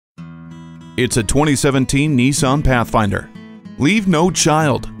It's a 2017 Nissan Pathfinder. Leave no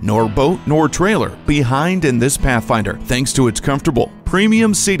child, nor boat, nor trailer behind in this Pathfinder thanks to its comfortable,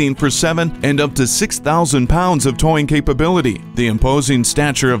 premium seating for 7 and up to 6,000 pounds of towing capability. The imposing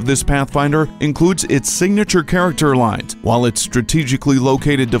stature of this Pathfinder includes its signature character lines, while its strategically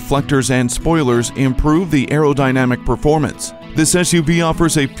located deflectors and spoilers improve the aerodynamic performance. This SUV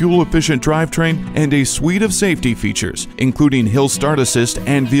offers a fuel-efficient drivetrain and a suite of safety features, including hill start assist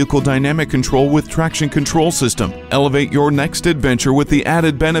and vehicle dynamic control with traction control system. Elevate your next adventure with the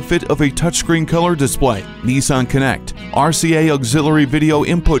added benefit of a touchscreen color display, NissanConnect, RCA auxiliary video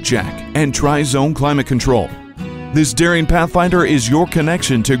input jack, and tri-zone climate control. This daring Pathfinder is your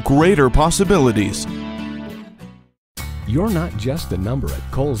connection to greater possibilities. You're not just a number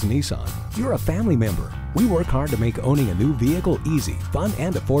at Cowles Nissan. You're a family member. We work hard to make owning a new vehicle easy, fun,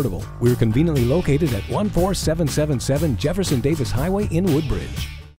 and affordable. We're conveniently located at 14777 Jefferson Davis Highway in Woodbridge.